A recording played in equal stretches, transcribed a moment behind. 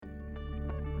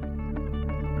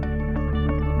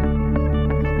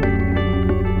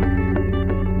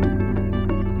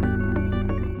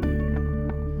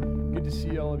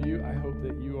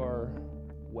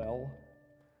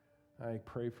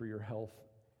pray for your health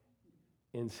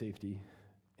and safety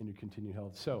and your continued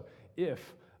health. So if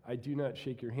I do not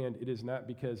shake your hand, it is not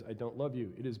because I don't love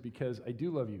you. It is because I do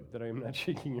love you that I am not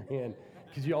shaking your hand,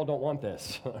 because you all don't want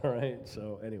this, all right?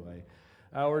 So anyway,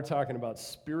 we're talking about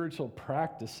spiritual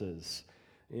practices.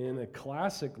 In the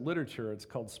classic literature, it's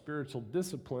called spiritual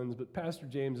disciplines, but Pastor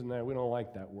James and I, we don't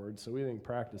like that word, so we think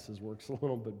practices works a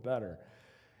little bit better.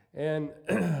 And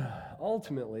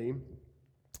ultimately,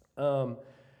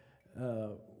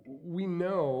 we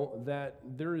know that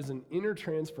there is an inner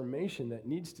transformation that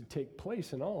needs to take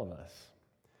place in all of us.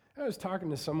 I was talking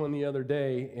to someone the other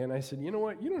day, and I said, you know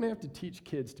what? You don't have to teach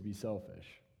kids to be selfish.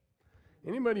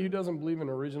 Anybody who doesn't believe in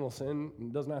original sin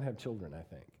does not have children, I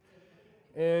think.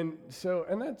 And so,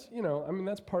 and that's,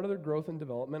 that's part of their growth and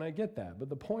development. I get that. But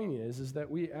the point is that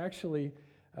we actually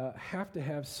have to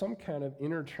have some kind of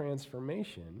inner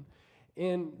transformation.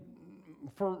 And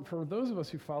for those of us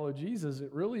who follow Jesus,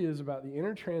 it really is about the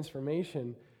inner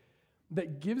transformation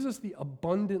that gives us the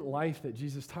abundant life that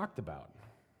Jesus talked about.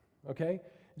 Okay?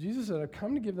 Jesus said, I've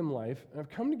come to give them life, and I've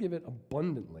come to give it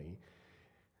abundantly.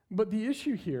 But the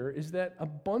issue here is that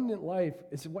abundant life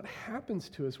is what happens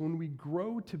to us when we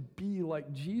grow to be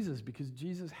like Jesus, because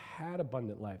Jesus had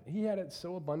abundant life. He had it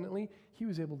so abundantly, he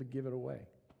was able to give it away.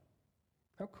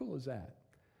 How cool is that?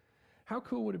 How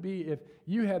cool would it be if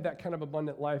you had that kind of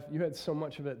abundant life, you had so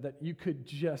much of it that you could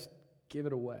just give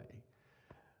it away?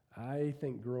 I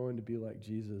think growing to be like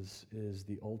Jesus is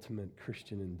the ultimate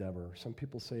Christian endeavor. Some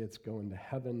people say it's going to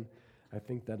heaven. I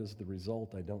think that is the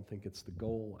result. I don't think it's the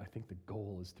goal. I think the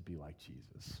goal is to be like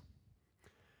Jesus.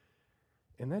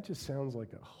 And that just sounds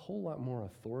like a whole lot more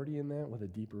authority in that with a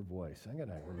deeper voice. I got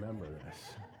to remember this,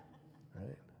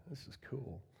 right? This is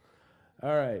cool.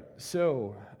 All right,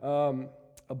 so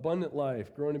abundant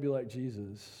life, growing to be like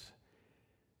Jesus.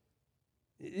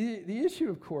 The issue,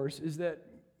 of course, is that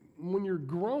when you're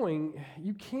growing,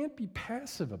 you can't be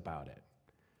passive about it.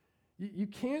 You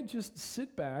can't just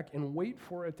sit back and wait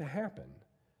for it to happen.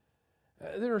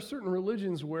 There are certain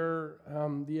religions where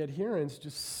the adherents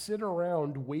just sit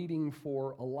around waiting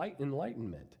for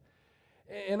enlightenment.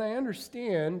 And I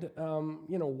understand,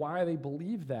 why they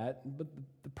believe that, but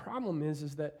the problem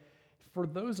is that for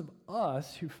those of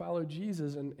us who follow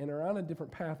Jesus and are on a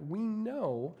different path, we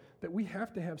know that we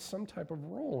have to have some type of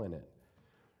role in it.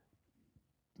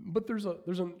 But there's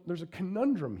a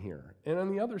conundrum here. And on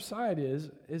the other side is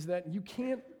that you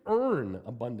can't earn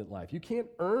abundant life. You can't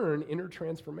earn inner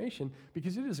transformation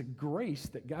because it is a grace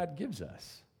that God gives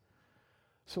us.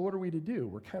 So what are we to do?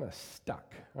 We're kind of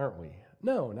stuck, aren't we?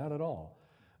 No, not at all.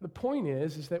 The point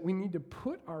is that we need to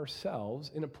put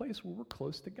ourselves in a place where we're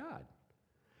close to God.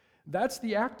 That's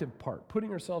the active part,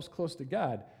 putting ourselves close to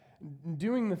God.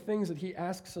 Doing the things that he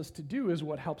asks us to do is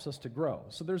what helps us to grow.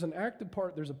 So there's an active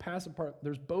part, there's a passive part,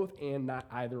 there's both and not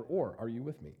either or. Are you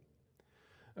with me?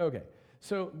 Okay,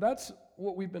 so that's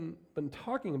what we've been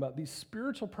talking about. These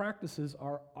spiritual practices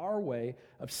are our way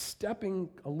of stepping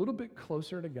a little bit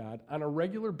closer to God on a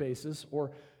regular basis,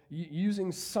 or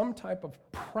using some type of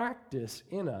practice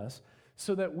in us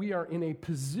so that we are in a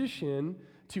position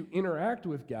to interact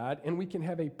with God, and we can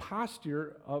have a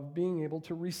posture of being able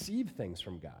to receive things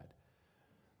from God.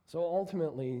 So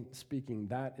ultimately speaking,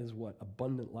 that is what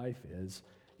abundant life is,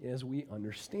 as we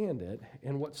understand it,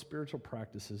 and what spiritual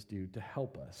practices do to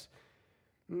help us.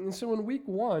 And so in week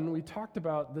 1, we talked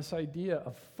about this idea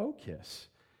of focus,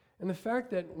 and the fact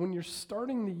that when you're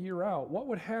starting the year out, what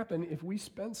would happen if we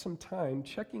spent some time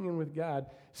checking in with God,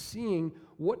 seeing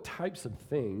what types of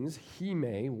things he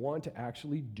may want to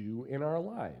actually do in our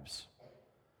lives?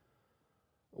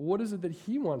 What is it that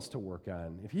he wants to work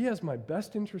on? If he has my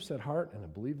best interest at heart, and I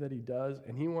believe that he does,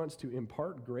 and he wants to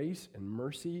impart grace and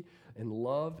mercy and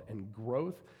love and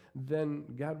growth, then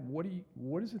God, what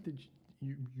is it that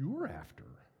you're after?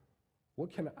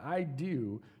 What can I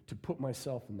do to put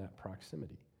myself in that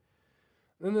proximity?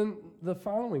 And then the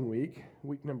following week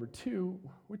number 2,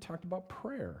 we talked about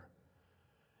prayer.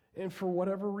 And for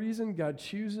whatever reason, God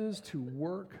chooses to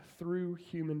work through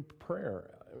human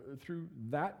prayer, through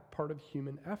that part of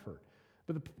human effort.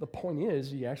 But the point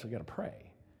is, you actually got to pray,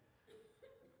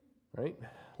 right?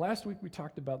 Last week, we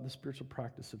talked about the spiritual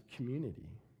practice of community,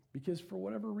 because for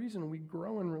whatever reason, we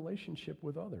grow in relationship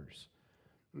with others.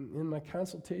 In my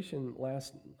consultation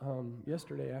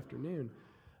yesterday afternoon,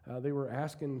 they were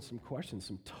asking some questions,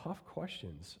 some tough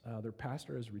questions. Their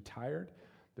pastor has retired.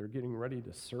 They're getting ready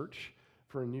to search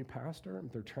for a new pastor.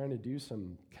 They're trying to do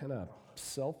some kind of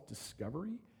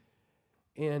self-discovery.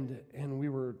 And we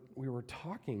were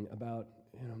talking about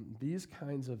these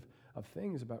kinds of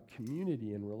things, about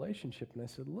community and relationship. And I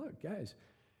said, look, guys,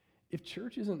 if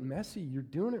church isn't messy, you're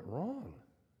doing it wrong.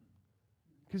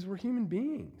 because we're human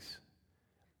beings.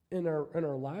 And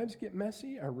our lives get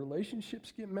messy, our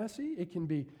relationships get messy. It can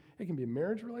be a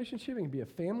marriage relationship, it can be a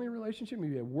family relationship,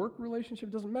 maybe a work relationship,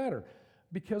 it doesn't matter.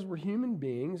 Because we're human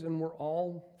beings and we're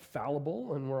all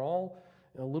fallible and we're all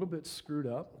a little bit screwed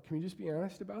up. Can we just be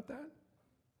honest about that?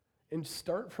 And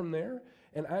start from there?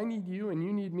 And I need you and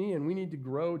you need me and we need to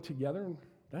grow together.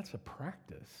 That's a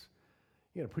practice.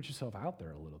 You got to put yourself out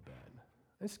there a little bit.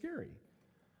 It's scary.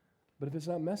 But if it's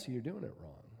not messy, you're doing it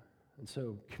wrong. And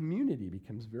so community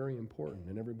becomes very important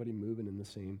and everybody moving in the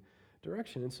same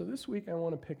direction. And so this week I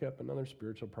want to pick up another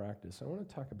spiritual practice. I want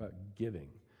to talk about giving.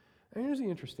 And here's the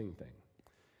interesting thing.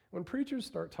 When preachers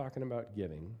start talking about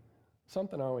giving,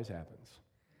 something always happens.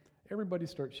 Everybody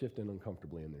starts shifting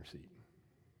uncomfortably in their seat.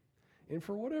 And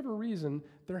for whatever reason,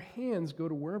 their hands go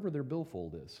to wherever their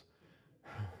billfold is.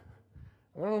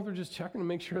 I don't know if they're just checking to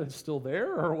make sure it's still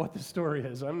there or what the story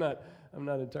is. I'm not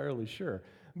entirely sure.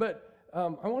 But I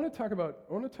want to talk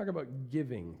about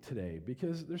giving today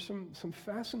because there's some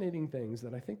fascinating things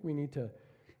that I think we need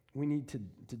to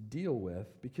deal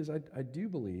with, because I do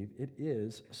believe it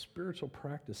is a spiritual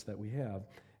practice that we have,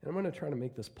 and I'm going to try to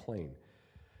make this plain.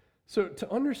 So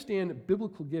to understand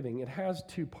biblical giving, it has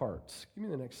two parts. Give me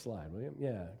the next slide, will you?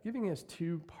 Yeah, giving has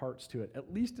two parts to it,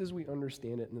 at least as we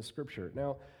understand it in the Scripture.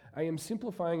 Now, I am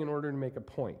simplifying in order to make a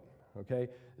point, okay?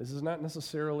 This is not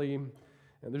necessarily, and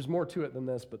there's more to it than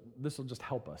this, but this will just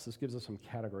help us. This gives us some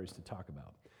categories to talk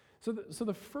about. So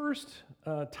the first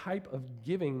type of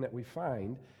giving that we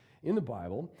find in the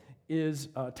Bible is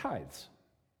tithes.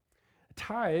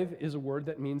 Tithe is a word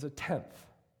that means a tenth,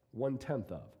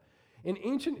 1/10 of. And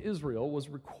ancient Israel was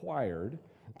required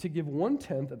to give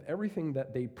 1/10 of everything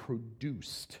that they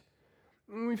produced.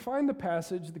 And we find the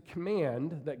passage, the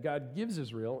command that God gives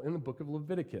Israel in the book of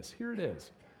Leviticus. Here it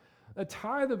is. A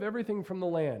tithe of everything from the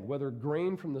land, whether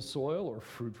grain from the soil or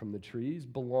fruit from the trees,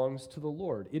 belongs to the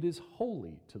Lord. It is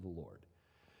holy to the Lord.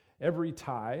 Every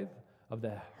tithe of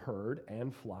the herd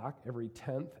and flock, every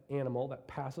 10th animal that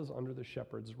passes under the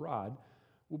shepherd's rod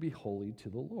will be holy to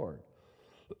the Lord.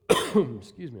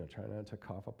 Excuse me, I'll try not to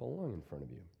cough up a lung in front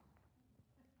of you.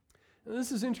 Now,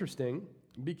 this is interesting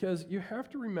because you have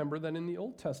to remember that in the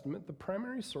Old Testament, the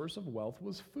primary source of wealth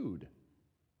was food.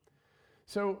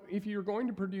 So if you're going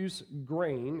to produce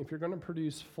grain, if you're going to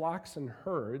produce flocks and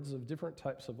herds of different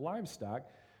types of livestock,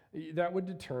 that would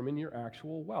determine your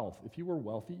actual wealth. If you were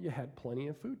wealthy, you had plenty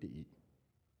of food to eat.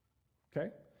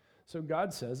 Okay? So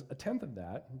God says, 1/10 of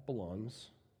that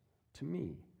belongs to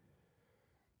me.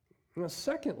 Now,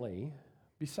 secondly,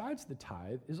 besides the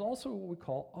tithe, is also what we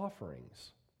call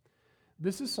offerings.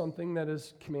 This is something that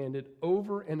is commanded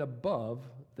over and above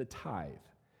the tithe.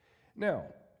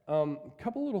 Now, a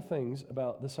couple little things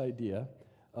about this idea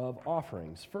of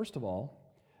offerings. First of all,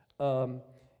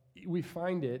 we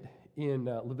find it in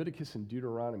Leviticus and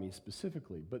Deuteronomy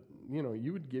specifically, but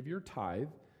you would give your tithe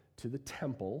to the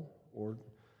temple or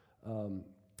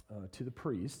to the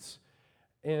priests,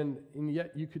 and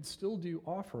yet you could still do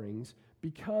offerings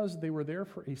because they were there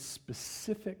for a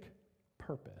specific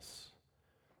purpose.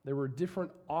 There were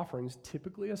different offerings,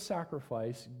 typically a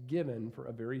sacrifice given for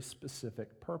a very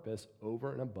specific purpose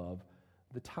over and above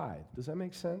the tithe. Does that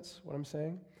make sense, what I'm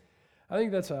saying? I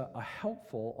think that's a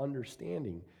helpful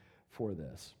understanding for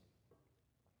this.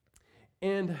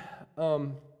 And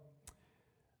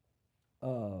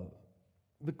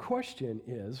the question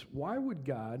is, why would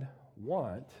God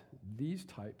want these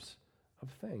types of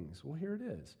things? Well, here it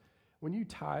is. When you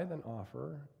tithe and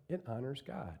offer, it honors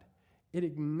God. It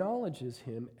acknowledges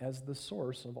him as the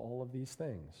source of all of these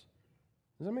things.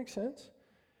 Does that make sense?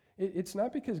 It's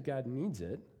not because God needs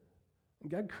it.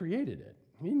 God created it.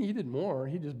 He needed more.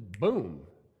 He just boom.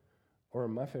 Or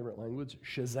in my favorite language,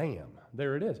 Shazam.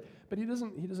 There it is. But he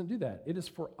doesn't do that. It is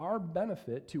for our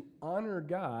benefit to honor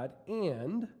God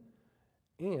and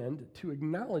to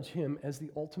acknowledge him as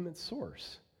the ultimate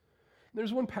source.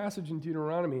 There's one passage in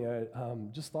Deuteronomy, I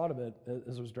just thought of it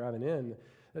as I was driving in,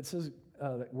 that says,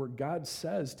 where God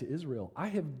says to Israel, I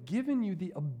have given you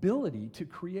the ability to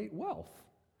create wealth.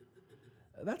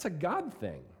 That's a God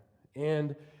thing.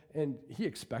 And he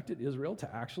expected Israel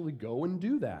to actually go and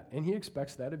do that. And he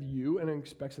expects that of you and he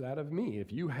expects that of me.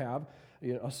 If you have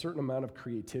a certain amount of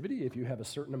creativity, if you have a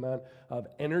certain amount of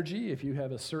energy, if you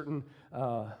have a certain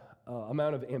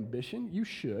amount of ambition, you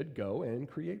should go and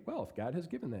create wealth. God has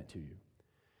given that to you.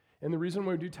 And the reason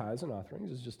why we do tithes and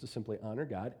offerings is just to simply honor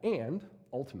God and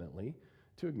ultimately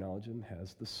to acknowledge him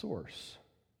as the source.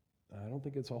 I don't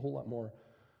think it's a whole lot more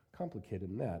complicated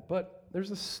than that. But there's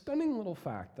a stunning little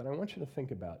fact that I want you to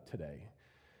think about today.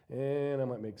 And I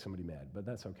might make somebody mad, but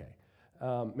that's okay.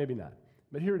 Maybe not.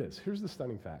 But here it is. Here's the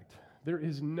stunning fact. There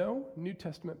is no New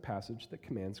Testament passage that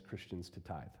commands Christians to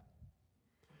tithe.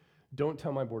 Don't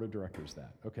tell my board of directors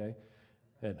that, okay?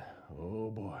 And, oh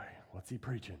boy, what's he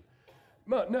preaching?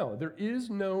 But no, there is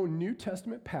no New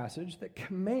Testament passage that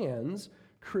commands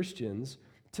Christians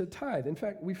to tithe. In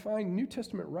fact, we find New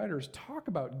Testament writers talk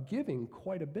about giving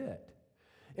quite a bit.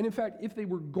 And in fact, if they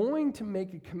were going to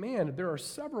make a command, there are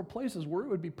several places where it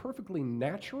would be perfectly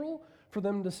natural for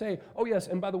them to say, oh yes,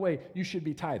 and by the way, you should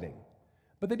be tithing.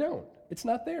 But they don't. It's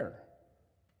not there.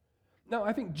 Now,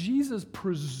 I think Jesus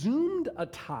presumed a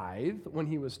tithe when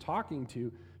he was talking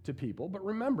to people, but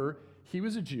remember, he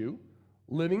was a Jew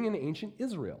living in ancient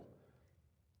Israel.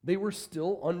 They were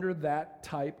still under that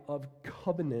type of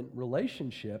covenant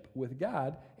relationship with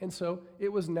God, and so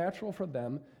it was natural for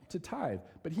them to tithe.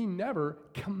 But he never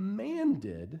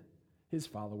commanded his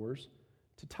followers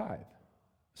to tithe.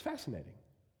 It's fascinating.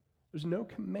 There's no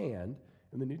command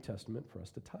in the New Testament for us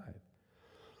to tithe.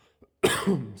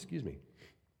 Excuse me.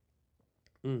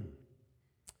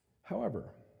 However,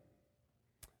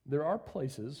 there are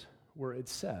places where it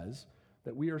says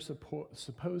that we are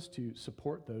supposed to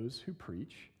support those who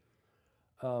preach.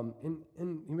 And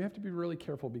we have to be really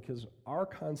careful because our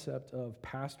concept of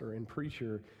pastor and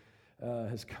preacher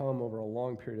has come over a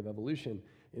long period of evolution.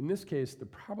 In this case, they're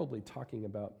probably talking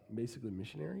about basically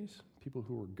missionaries, people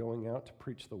who are going out to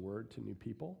preach the word to new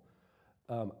people.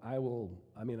 I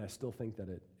still think that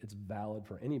it's valid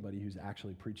for anybody who's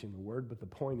actually preaching the word, but the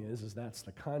point is that's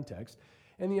the context.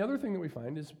 And the other thing that we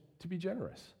find is to be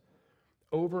generous.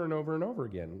 Over and over and over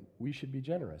again, we should be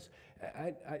generous.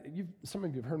 Some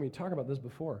of you have heard me talk about this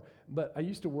before, but I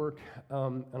used to work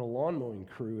on a lawn mowing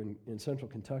crew in central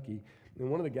Kentucky, and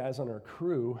one of the guys on our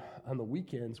crew on the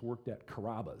weekends worked at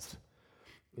Carrabba's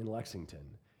in Lexington.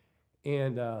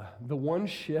 And the one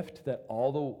shift that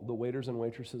all the waiters and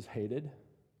waitresses hated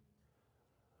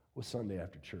was Sunday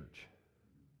after church.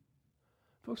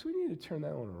 Folks, we need to turn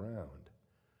that one around.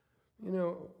 You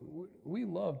know, we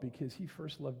love because he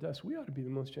first loved us. We ought to be the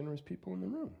most generous people in the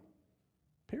room,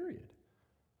 period.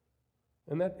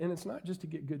 And it's not just to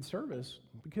get good service,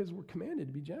 because we're commanded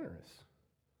to be generous,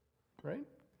 right?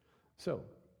 So,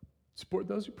 support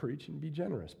those who preach and be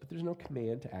generous, but there's no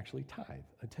command to actually tithe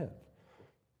a tenth.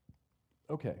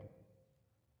 Okay.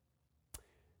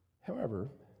 However,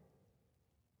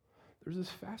 there's this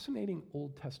fascinating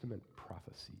Old Testament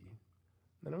prophecy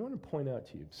that I want to point out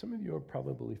to you. Some of you are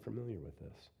probably familiar with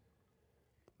this.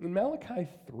 In Malachi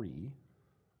 3,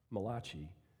 Malachi,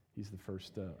 he's the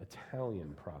first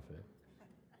Italian prophet.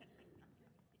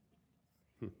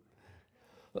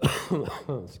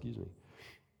 Excuse me.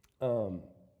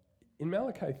 In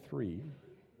Malachi 3,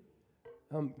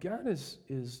 God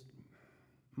is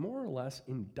more or less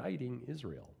indicting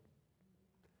Israel.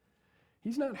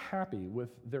 He's not happy with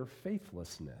their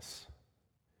faithlessness.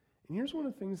 And here's one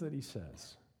of the things that he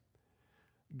says.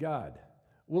 God,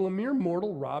 will a mere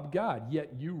mortal rob God,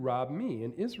 yet you rob me?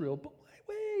 And Israel, but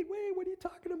wait, what are you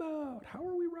talking about? How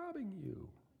are we robbing you?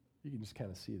 You can just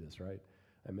kind of see this, right?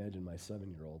 I imagine my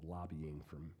 7-year-old lobbying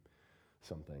from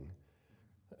something.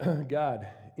 God,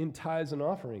 in tithes and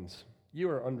offerings, you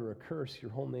are under a curse,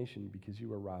 your whole nation, because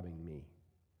you are robbing me.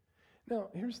 Now,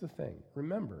 here's the thing.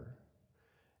 Remember,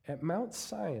 at Mount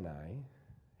Sinai,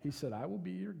 he said, I will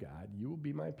be your God, you will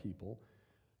be my people.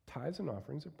 Tithes and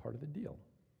offerings are part of the deal.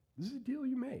 This is a deal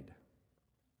you made.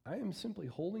 I am simply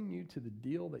holding you to the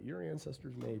deal that your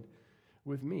ancestors made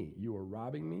with me. You are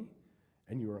robbing me,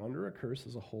 and you are under a curse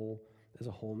as a whole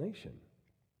nation.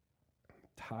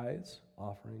 Tithes,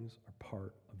 offerings are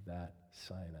part of that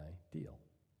Sinai deal.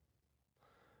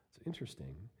 It's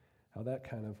interesting how that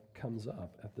kind of comes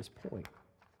up at this point.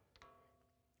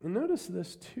 And notice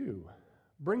this too.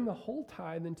 Bring the whole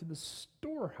tithe into the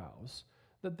storehouse,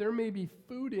 that there may be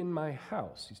food in my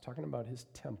house. He's talking about his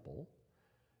temple.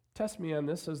 Test me on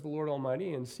this, says the Lord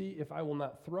Almighty, and see if I will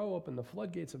not throw open the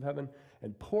floodgates of heaven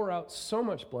and pour out so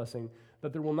much blessing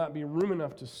that there will not be room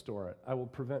enough to store it. I will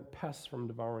prevent pests from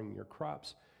devouring your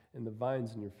crops, and the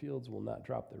vines in your fields will not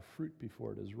drop their fruit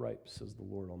before it is ripe, says the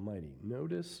Lord Almighty.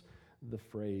 Notice the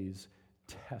phrase,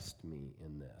 test me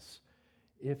in this.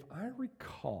 If I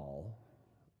recall,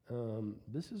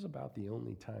 this is about the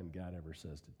only time God ever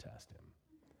says to test him.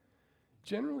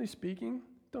 Generally speaking,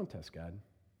 don't test God.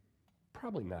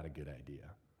 Probably not a good idea.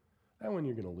 That one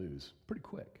you're going to lose pretty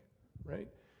quick, right?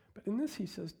 But in this, he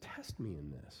says, test me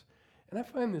in this. And I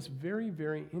find this very,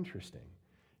 very interesting.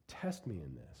 Test me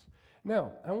in this.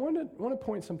 Now, I want to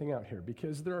point something out here,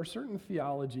 because there are certain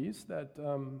theologies that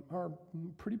are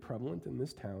pretty prevalent in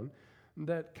this town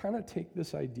that kind of take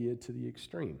this idea to the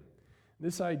extreme.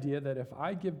 This idea that if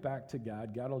I give back to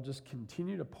God, God will just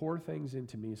continue to pour things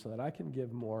into me so that I can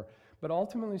give more. But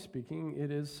ultimately speaking,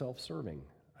 it is self-serving.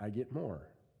 I get more.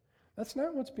 That's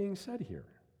not what's being said here.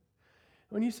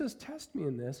 When he says, test me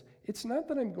in this, it's not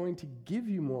that I'm going to give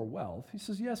you more wealth. He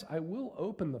says, yes, I will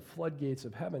open the floodgates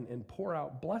of heaven and pour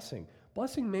out blessing.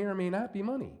 Blessing may or may not be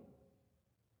money.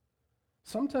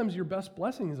 Sometimes your best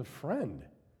blessing is a friend,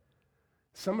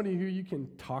 somebody who you can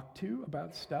talk to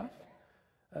about stuff.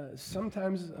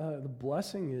 Sometimes the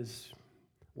blessing is,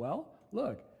 well,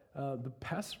 look,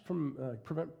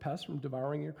 prevent pests from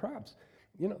devouring your crops.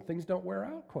 Things don't wear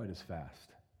out quite as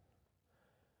fast.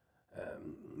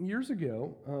 Years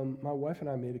ago, my wife and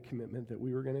I made a commitment that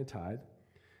we were going to tithe,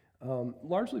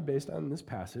 largely based on this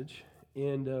passage,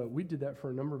 and we did that for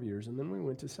a number of years, and then we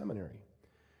went to seminary.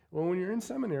 Well, when you're in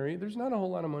seminary, there's not a whole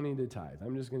lot of money to tithe.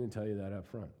 I'm just going to tell you that up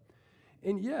front.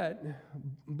 And yet,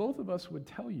 both of us would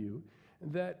tell you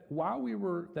that while we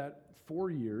were that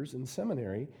 4 years in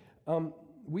seminary,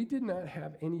 we did not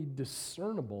have any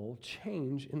discernible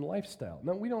change in lifestyle.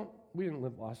 Now, we didn't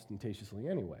live ostentatiously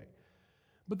anyway.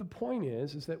 But the point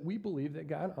is that we believe that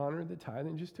God honored the tithe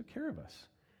and just took care of us.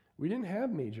 We didn't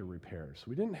have major repairs.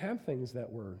 We didn't have things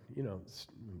that were,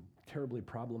 terribly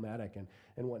problematic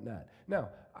and whatnot. Now,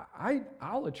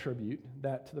 I'll attribute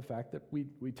that to the fact that we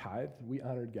tithed, we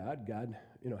honored God. God,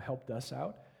 helped us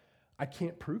out. I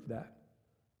can't prove that.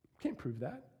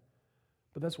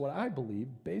 But that's what I believe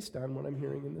based on what I'm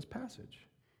hearing in this passage.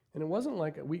 And it wasn't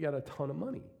like we got a ton of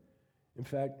money. In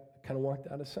fact, I kind of walked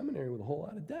out of seminary with a whole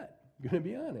lot of debt. I'm going to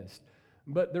be honest.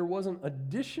 But there wasn't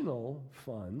additional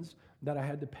funds that I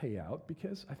had to pay out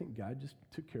because I think God just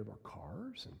took care of our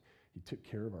cars and he took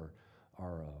care of our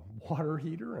water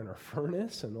heater and our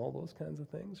furnace and all those kinds of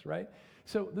things, right?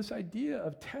 So this idea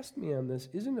of test me on this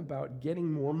isn't about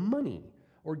getting more money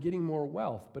or getting more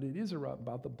wealth, but it is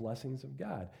about the blessings of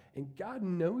God. And God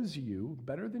knows you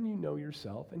better than you know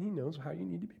yourself, and he knows how you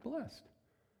need to be blessed.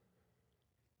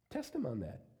 Test him on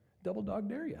that. Double dog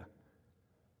dare you.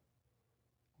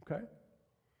 Okay?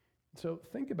 So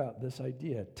think about this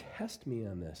idea. Test me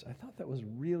on this. I thought that was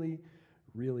really,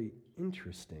 really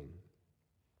interesting.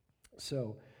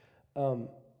 So let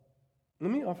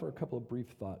me offer a couple of brief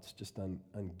thoughts just on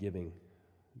giving,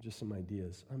 just some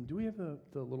ideas. Do we have the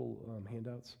little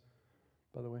handouts,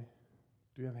 by the way?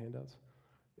 Do we have handouts?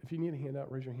 If you need a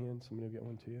handout, raise your hand. Somebody will get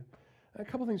one to you. A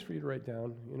couple things for you to write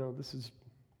down. This is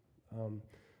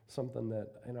something that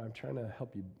I'm trying to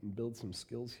help you build some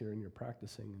skills here in your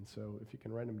practicing, and so if you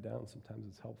can write them down, sometimes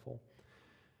it's helpful.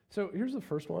 So here's the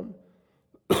first one.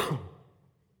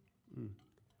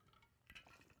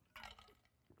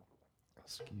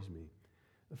 Excuse me.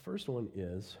 The first one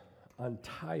is on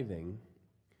tithing.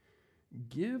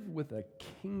 Give with a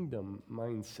kingdom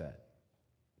mindset.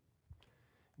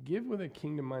 Give with a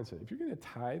kingdom mindset. If you're going to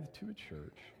tithe to a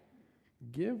church,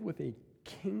 give with a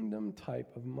kingdom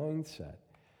type of mindset.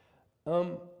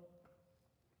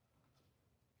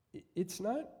 It's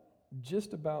not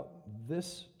just about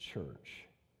this church,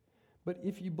 but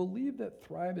if you believe that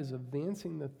Thrive is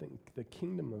advancing the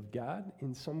kingdom of God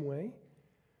in some way,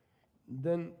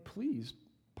 then please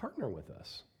partner with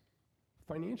us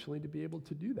financially to be able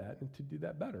to do that and to do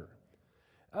that better.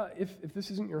 If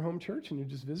this isn't your home church and you're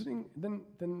just visiting,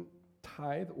 then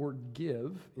tithe or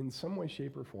give in some way,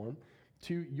 shape, or form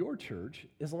to your church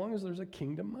as long as there's a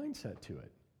kingdom mindset to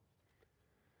it.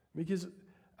 Because,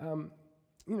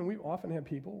 we often have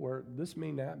people where this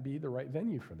may not be the right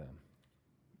venue for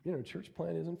them. Church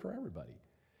plant isn't for everybody.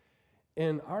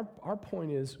 And our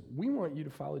point is we want you to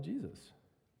follow Jesus.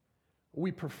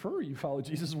 We prefer you follow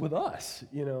Jesus with us,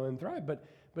 and Thrive. But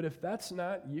if that's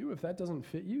not you, if that doesn't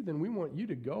fit you, then we want you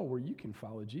to go where you can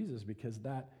follow Jesus because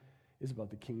that is about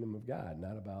the kingdom of God,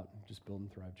 not about just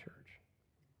building Thrive Church.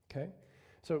 Okay?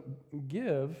 So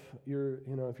give if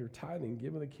you're tithing,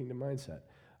 give with a kingdom mindset.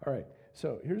 All right,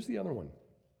 so here's the other one.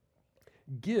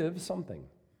 Give something.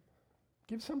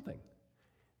 Give something.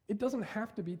 It doesn't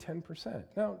have to be 10%.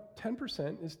 Now,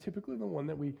 10% is typically the one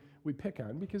that we pick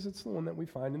on because it's the one that we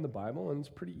find in the Bible and it's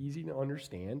pretty easy to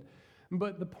understand.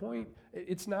 But the point,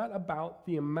 it's not about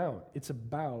the amount. It's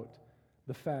about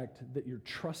the fact that you're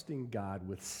trusting God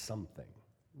with something.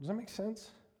 Does that make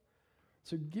sense?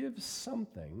 So give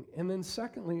something, and then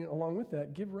secondly, along with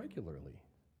that, give regularly.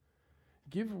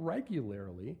 Give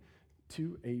regularly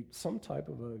to some type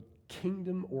of a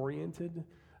kingdom-oriented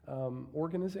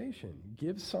organization.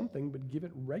 Give something, but give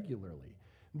it regularly.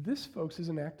 This, folks, is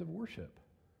an act of worship.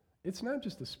 It's not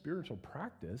just a spiritual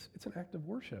practice, it's an act of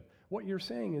worship. What you're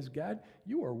saying is, God,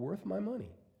 you are worth my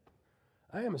money.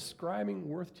 I am ascribing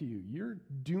worth to you. You're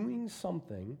doing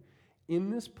something in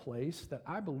this place that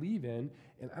I believe in,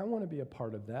 and I want to be a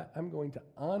part of that. I'm going to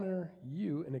honor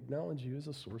you and acknowledge you as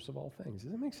a source of all things.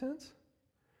 Does that make sense?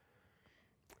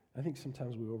 I think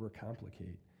sometimes we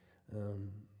overcomplicate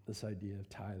this idea of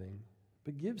tithing.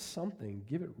 But give something,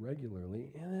 give it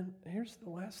regularly. And then here's the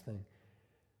last thing.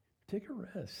 Take a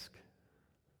risk.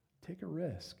 Take a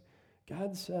risk.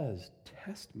 God says,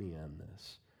 test me on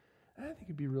this. I think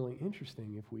it'd be really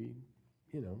interesting if we,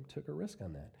 took a risk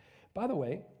on that. By the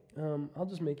way, I'll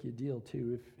just make you a deal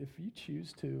too. If you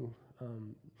choose to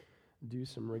do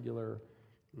some regular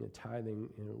tithing,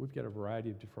 we've got a variety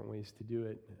of different ways to do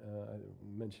it. I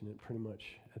mention it pretty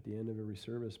much at the end of every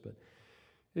service, but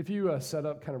if you set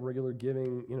up kind of regular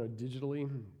giving, digitally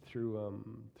through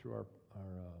our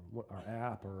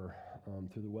app or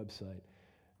through the website,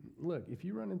 look, if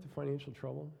you run into financial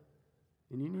trouble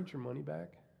and you need your money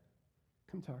back,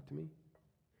 come talk to me.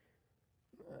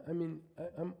 I mean,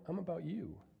 I'm about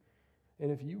you.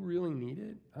 And if you really need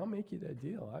it, I'll make you that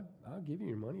deal. I'll give you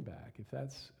your money back if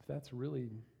that's really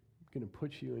going to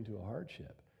put you into a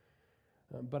hardship.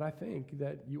 But I think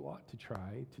that you ought to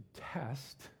try to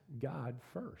test God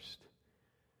first.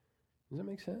 Does that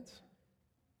make sense?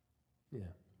 Yeah.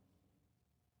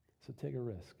 So take a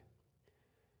risk.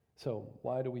 So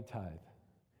why do we tithe?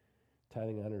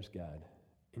 Tithing honors God.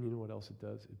 And you know what else it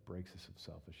does? It breaks us of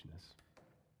selfishness.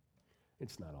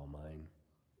 It's not all mine.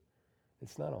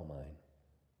 It's not all mine.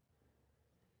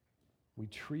 We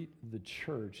treat the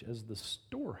church as the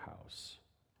storehouse.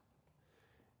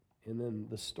 And then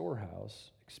the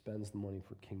storehouse expends the money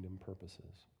for kingdom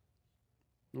purposes.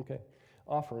 Okay,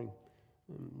 offering.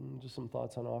 Just some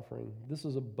thoughts on offering. This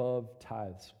is above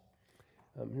tithes.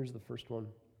 Here's the first one.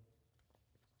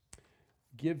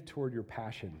 Give toward your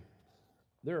passion.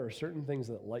 There are certain things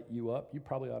that light you up. You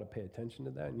probably ought to pay attention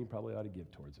to that, and you probably ought to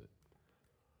give towards it.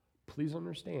 Please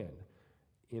understand,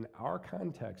 in our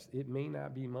context, it may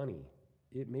not be money.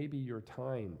 It may be your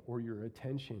time or your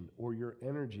attention or your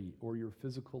energy or your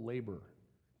physical labor,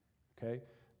 okay?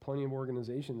 Plenty of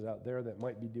organizations out there that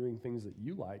might be doing things that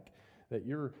you like, that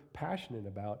you're passionate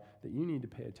about, that you need to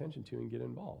pay attention to and get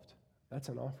involved. That's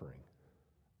an offering,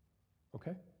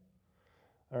 okay?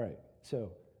 All right,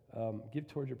 so give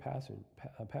towards your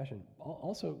passion.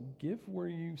 Also, give where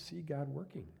you see God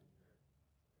working.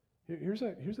 Here's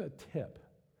a tip.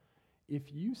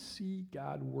 If you see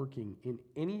God working in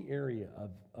any area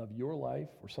of your life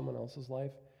or someone else's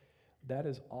life, that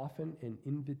is often an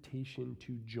invitation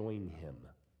to join him.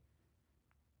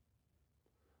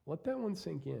 Let that one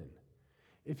sink in.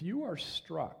 If you are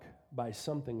struck by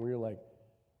something where you're like,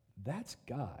 that's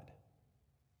God,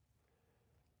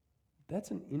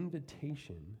 that's an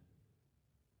invitation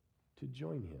to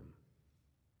join him.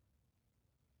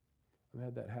 I've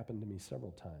had that happen to me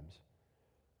several times,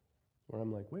 where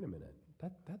I'm like, wait a minute,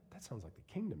 that sounds like the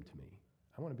kingdom to me.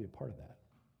 I want to be a part of that.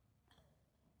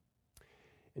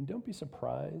 And don't be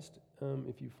surprised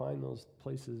if you find those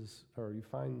places, or you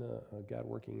find God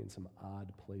working in some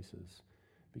odd places.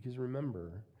 Because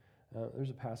remember, there's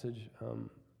a passage, the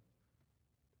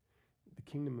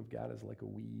kingdom of God is like a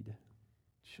weed. It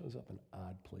shows up in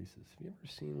odd places. Have you ever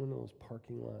seen one of those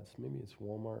parking lots? Maybe it's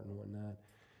Walmart and whatnot.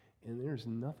 And there's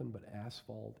nothing but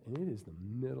asphalt, and it is the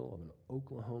middle of an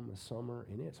Oklahoma summer,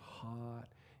 and it's hot,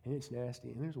 and it's nasty,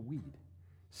 and there's a weed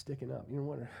sticking up. You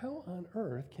wonder, how on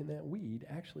earth can that weed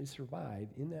actually survive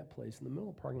in that place in the middle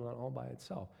of the parking lot all by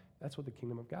itself? That's what the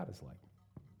kingdom of God is like.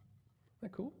 Isn't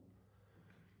that cool?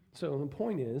 So the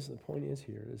point is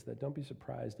here is that don't be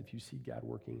surprised if you see God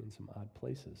working in some odd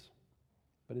places.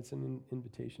 But it's an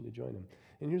invitation to join him.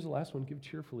 And here's the last one, give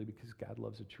cheerfully, because God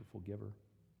loves a cheerful giver.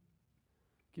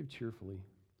 Give cheerfully.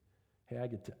 Hey,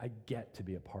 I get to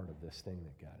be a part of this thing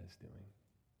that God is doing.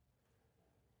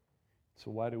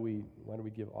 So why do we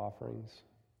give offerings?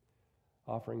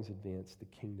 Offerings advance the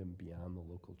kingdom beyond the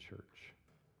local church.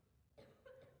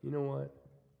 You know what?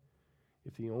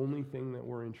 If the only thing that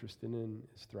we're interested in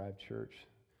is Thrive Church,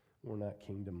 we're not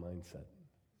kingdom mindset.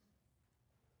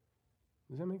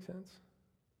 Does that make sense?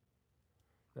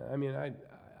 I mean,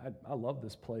 I love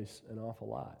this place an awful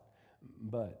lot,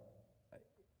 but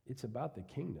it's about the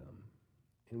kingdom,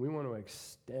 and we want to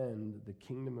extend the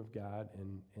kingdom of God,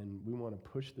 and we want to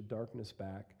push the darkness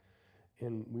back,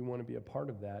 and we want to be a part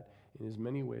of that in as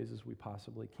many ways as we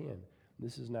possibly can.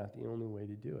 This is not the only way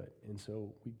to do it, and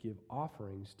so we give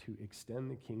offerings to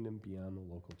extend the kingdom beyond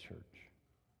the local church.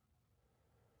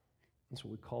 That's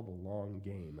what we call the long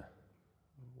game.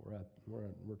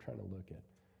 We're trying to look at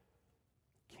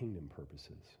kingdom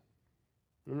purposes.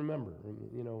 And remember,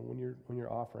 when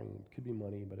you're offering, it could be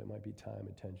money, but it might be time,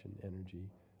 attention, energy,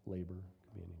 labor. It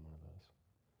could be any one of those.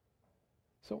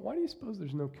 So why do you suppose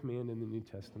there's no command in the New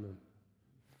Testament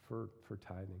for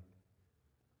tithing?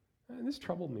 And this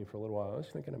troubled me for a little while. I was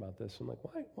thinking about this. I'm like,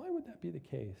 why would that be the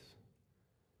case?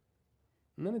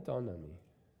 And then it dawned on me.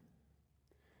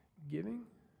 Giving,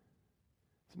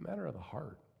 it's a matter of the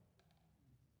heart.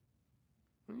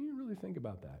 When you really think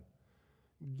about that,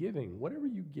 giving, whatever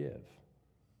you give,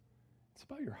 it's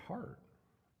about your heart.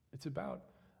 It's about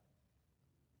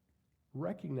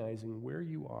recognizing where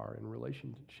you are in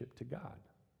relationship to God.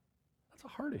 That's a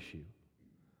heart issue.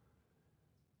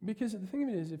 Because the thing of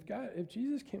it is, if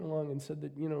Jesus came along and said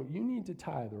that, you need to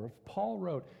tithe, or if Paul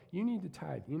wrote, you need to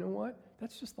tithe, you know what?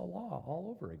 That's just the law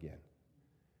all over again.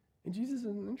 And Jesus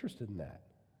isn't interested in that.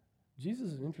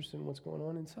 Jesus is interested in what's going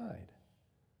on inside.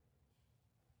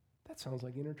 That sounds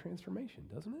like inner transformation,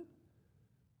 doesn't it?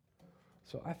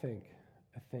 So I think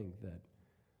that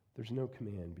there's no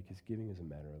command because giving is a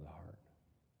matter of the heart.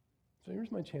 So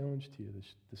here's my challenge to you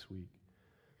this week.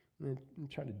 I'm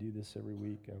trying to do this every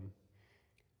week.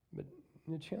 But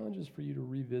the challenge is for you to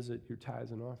revisit your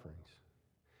tithes and offerings.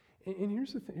 And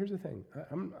here's the thing.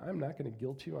 I'm not going to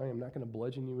guilt you. I am not going to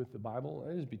bludgeon you with the Bible.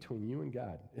 It is between you and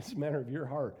God. It's a matter of your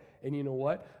heart. And you know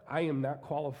what? I am not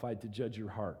qualified to judge your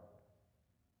heart.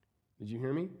 Did you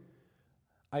hear me?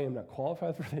 I am not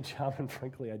qualified for that job, and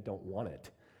frankly, I don't want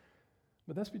it.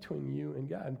 But that's between you and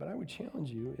God. But I would challenge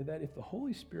you that if the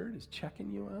Holy Spirit is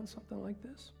checking you on something like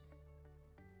this,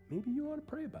 maybe you ought to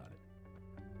pray about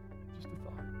it. Just a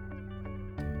thought.